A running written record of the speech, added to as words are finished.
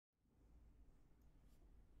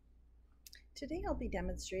Today I'll be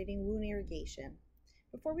demonstrating wound irrigation.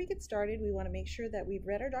 Before we get started, we want to make sure that we've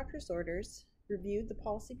read our doctor's orders, reviewed the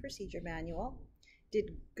policy procedure manual,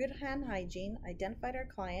 did good hand hygiene, identified our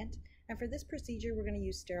client, and for this procedure we're going to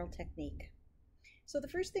use sterile technique. So the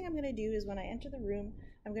first thing I'm going to do is when I enter the room,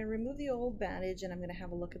 I'm going to remove the old bandage and I'm going to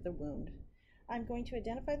have a look at the wound. I'm going to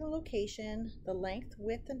identify the location, the length,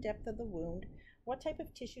 width, and depth of the wound, what type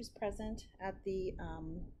of tissue is present at the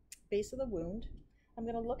base of the wound. I'm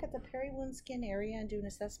going to look at the peri-wound skin area and do an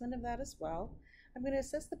assessment of that as well. I'm going to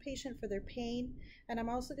assess the patient for their pain, and I'm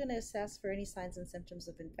also going to assess for any signs and symptoms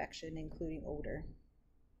of infection, including odor.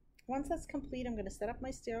 Once that's complete, I'm going to set up my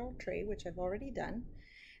sterile tray, which I've already done,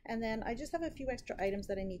 and then I just have a few extra items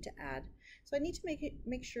that I need to add. So I need to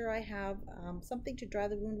make sure I have something to dry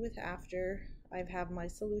the wound with after. I have my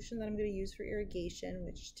solution that I'm going to use for irrigation,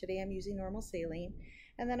 which today I'm using normal saline,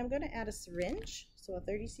 and then I'm going to add a syringe, so a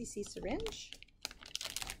 30cc syringe.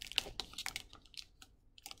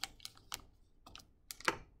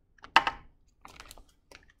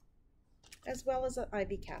 As well as an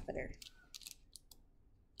IV catheter.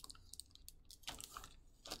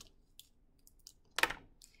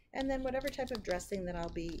 And then whatever type of dressing that I'll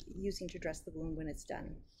be using to dress the wound when it's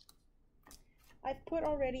done. I've put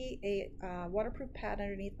already a waterproof pad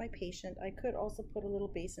underneath my patient. I could also put a little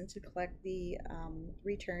basin to collect the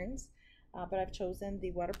returns, but I've chosen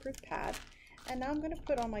the waterproof pad. And now I'm going to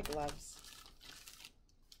put on my gloves.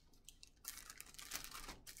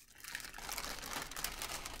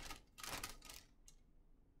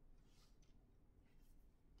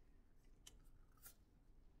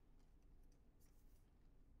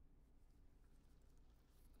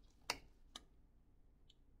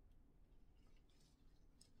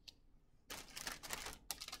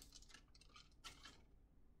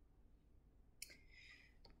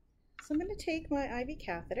 So I'm going to take my IV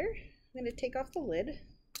catheter, I'm going to take off the lid,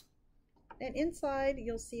 and inside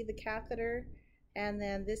you'll see the catheter and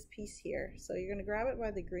then this piece here. So you're going to grab it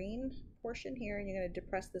by the green portion here and you're going to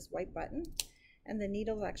depress this white button, and the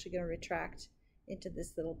needle is actually going to retract into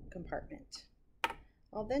this little compartment.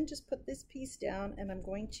 I'll then just put this piece down and I'm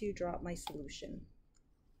going to drop my solution.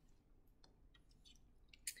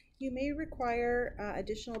 You may require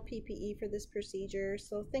additional PPE for this procedure,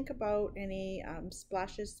 so think about any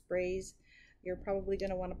splashes, sprays. You're probably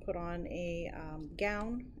going to want to put on a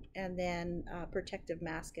gown and then a protective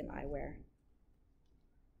mask and eyewear.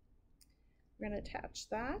 We're going to attach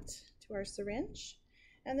that to our syringe,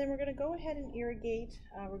 and then we're going to go ahead and irrigate.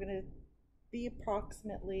 We're going to be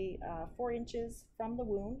approximately 4 inches from the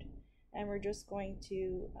wound, and we're just going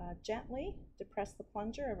to gently depress the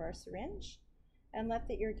plunger of our syringe and let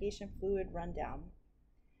the irrigation fluid run down.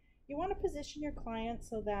 You want to position your client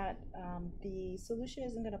so that the solution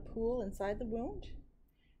isn't going to pool inside the wound,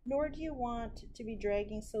 nor do you want to be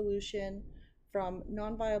dragging solution from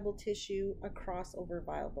non-viable tissue across over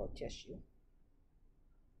viable tissue.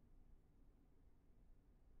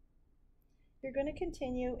 You're going to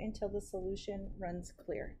continue until the solution runs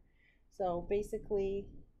clear. So basically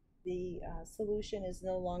the solution is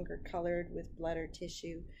no longer colored with blood or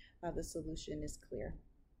tissue. The solution is clear.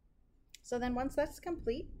 So then once that's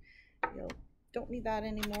complete, you don't need that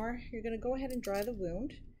anymore. You're going to go ahead and dry the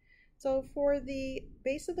wound. So for the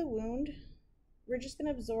base of the wound, we're just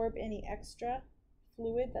going to absorb any extra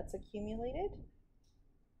fluid that's accumulated,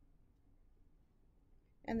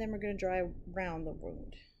 and then we're going to dry around the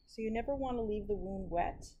wound. So you never want to leave the wound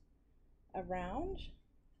wet around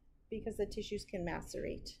because the tissues can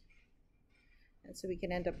macerate. And so we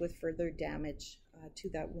can end up with further damage to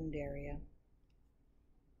that wound area.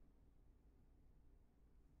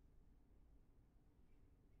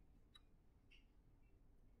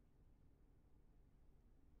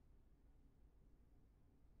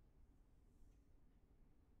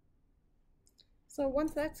 So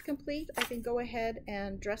once that's complete, I can go ahead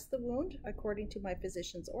and dress the wound according to my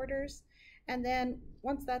physician's orders. And then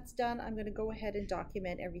once that's done, I'm going to go ahead and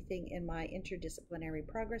document everything in my interdisciplinary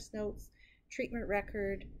progress notes, treatment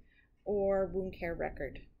record, or wound care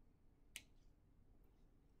record.